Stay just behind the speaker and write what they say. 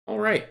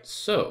Alright,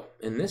 so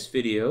in this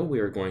video we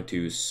are going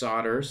to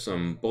solder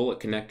some bullet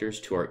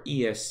connectors to our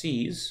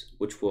ESCs,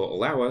 which will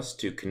allow us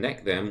to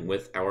connect them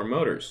with our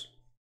motors.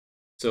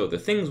 So the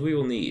things we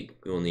will need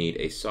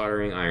a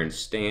soldering iron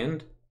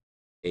stand,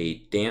 a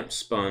damp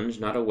sponge,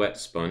 not a wet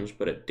sponge,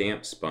 but a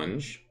damp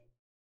sponge,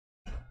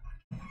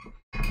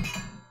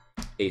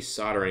 a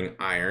soldering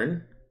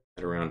iron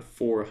at around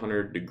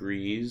 400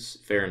 degrees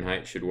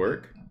Fahrenheit should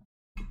work,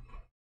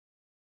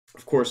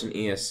 of course an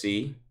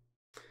ESC.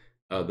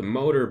 The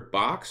motor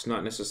box,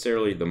 not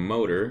necessarily the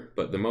motor,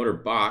 but the motor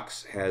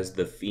box has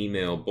the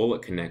female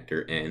bullet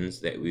connector ends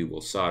that we will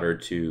solder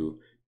to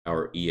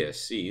our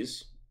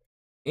ESCs.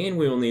 And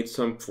we will need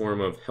some form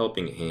of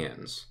helping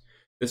hands.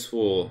 This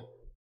will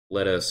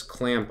let us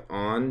clamp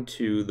on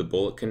to the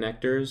bullet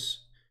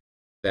connectors.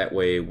 That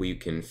way we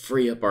can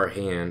free up our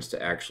hands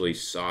to actually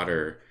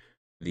solder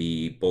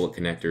the bullet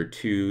connector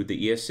to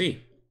the ESC.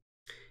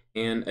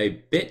 And a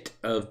bit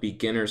of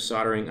beginner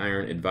soldering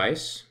iron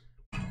advice.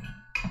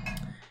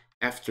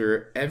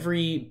 After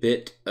every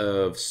bit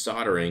of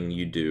soldering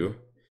you do,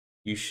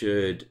 you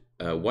should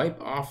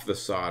wipe off the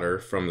solder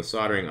from the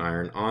soldering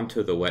iron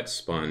onto the wet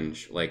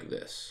sponge like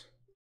this.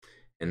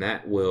 And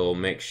that will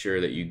make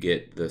sure that you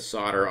get the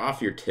solder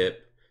off your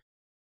tip,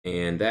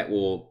 and that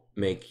will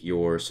make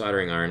your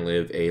soldering iron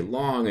live a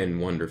long and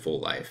wonderful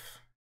life.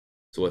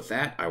 So with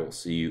that, I will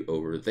see you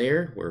over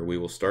there where we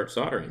will start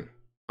soldering.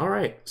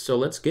 Alright, so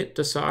let's get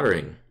to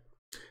soldering.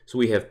 So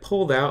we have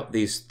pulled out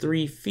these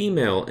three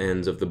female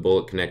ends of the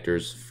bullet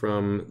connectors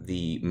from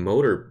the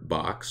motor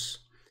box,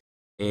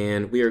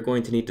 and we are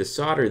going to need to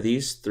solder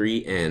these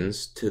three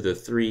ends to the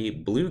three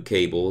blue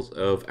cables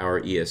of our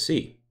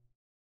ESC.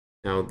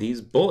 Now these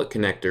bullet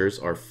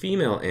connectors are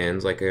female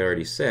ends, like I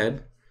already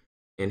said,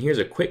 and here's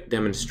a quick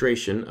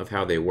demonstration of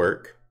how they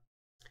work.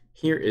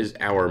 Here is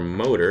our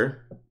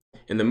motor,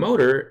 and the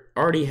motor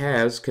already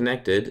has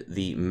connected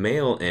the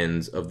male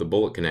ends of the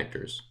bullet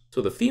connectors.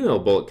 So the female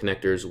bullet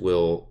connectors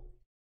will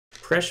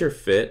pressure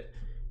fit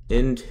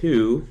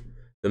into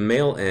the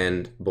male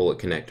end bullet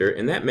connector,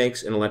 and that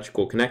makes an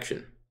electrical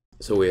connection.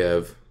 So we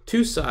have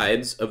two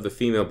sides of the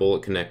female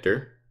bullet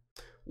connector.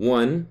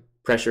 One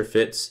pressure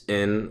fits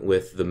in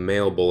with the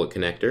male bullet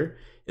connector,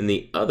 and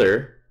the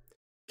other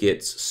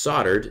gets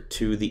soldered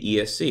to the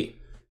ESC.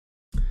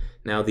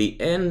 Now the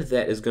end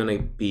that is going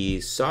to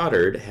be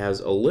soldered has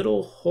a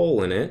little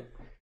hole in it.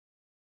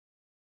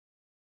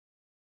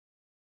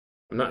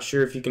 I'm not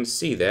sure if you can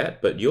see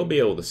that, but you'll be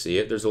able to see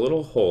it. There's a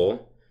little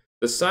hole.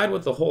 The side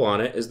with the hole on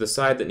it is the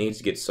side that needs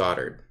to get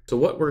soldered. So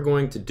what we're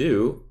going to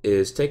do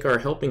is take our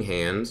helping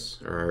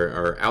hands, or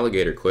our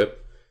alligator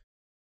clip,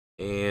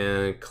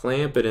 and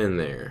clamp it in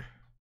there.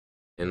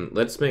 And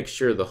let's make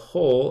sure the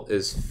hole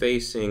is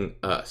facing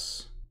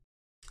us.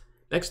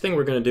 Next thing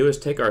we're going to do is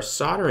take our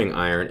soldering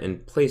iron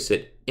and place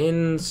it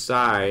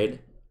inside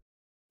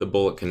the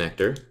bullet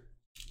connector.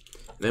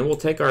 And then we'll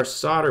take our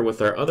solder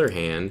with our other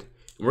hand,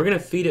 and we're going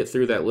to feed it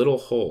through that little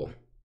hole.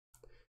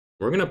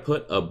 We're going to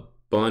put a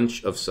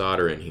bunch of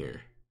solder in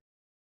here.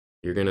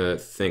 You're going to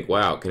think,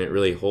 wow, can it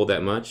really hold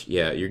that much?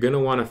 Yeah, you're going to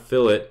want to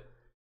fill it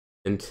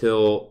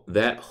until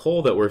that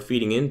hole that we're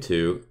feeding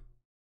into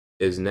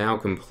is now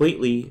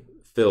completely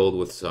filled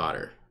with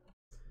solder.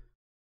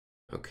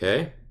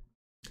 Okay,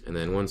 and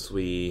then once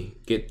we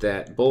get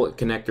that bullet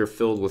connector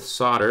filled with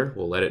solder,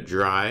 we'll let it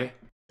dry,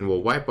 and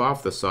we'll wipe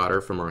off the solder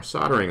from our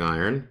soldering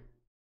iron.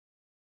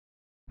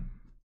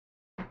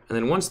 And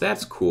then once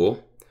that's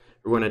cool,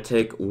 we're going to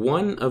take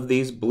one of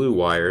these blue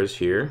wires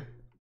here,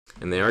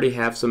 and they already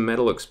have some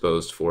metal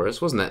exposed for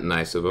us. Wasn't that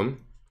nice of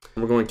them?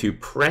 And we're going to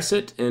press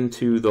it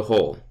into the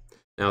hole.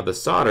 Now the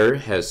solder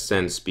has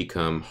since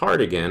become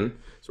hard again,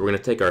 so we're going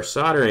to take our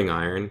soldering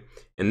iron,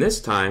 and this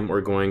time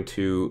we're going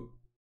to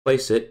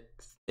place it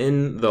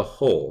in the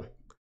hole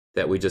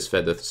that we just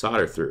fed the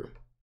solder through.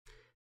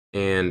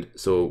 And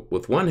so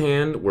with one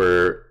hand,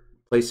 we're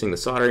placing the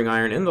soldering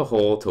iron in the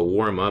hole to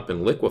warm up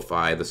and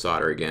liquefy the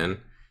solder again.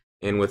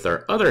 And with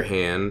our other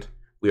hand,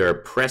 we are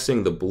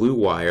pressing the blue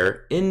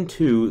wire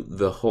into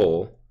the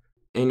hole.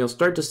 And you'll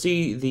start to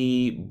see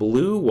the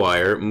blue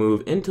wire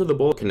move into the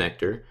bullet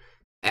connector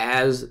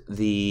as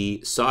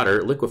the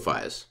solder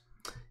liquefies.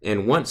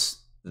 And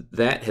once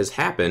that has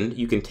happened,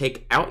 you can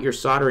take out your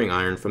soldering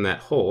iron from that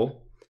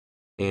hole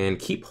and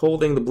keep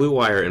holding the blue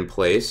wire in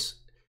place.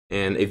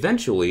 And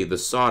eventually the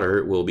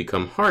solder will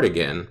become hard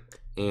again.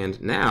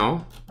 And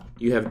now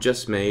you have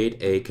just made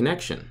a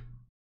connection.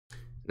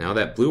 Now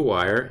that blue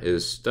wire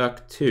is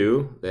stuck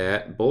to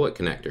that bullet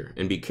connector.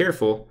 And be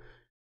careful,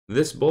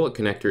 this bullet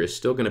connector is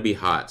still going to be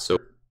hot. So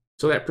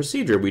that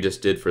procedure we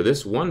just did for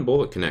this one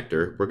bullet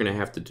connector, we're going to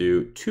have to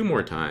do 2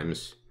 more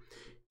times.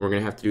 We're going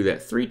to have to do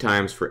that 3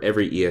 times for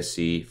every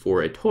ESC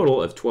for a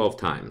total of 12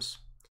 times.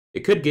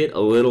 It could get a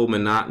little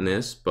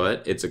monotonous,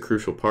 but it's a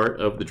crucial part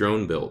of the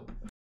drone build.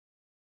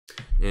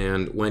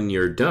 And when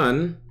you're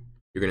done,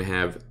 you're going to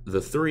have the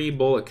 3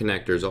 bullet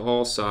connectors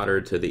all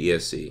soldered to the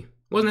ESC.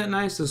 Wasn't that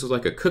nice? This was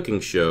like a cooking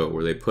show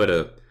where they put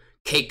a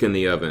cake in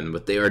the oven,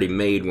 but they already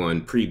made one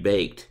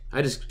pre-baked.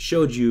 I just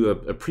showed you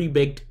a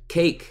pre-baked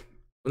cake.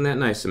 Wasn't that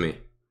nice of me?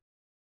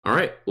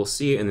 Alright, we'll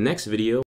see you in the next video.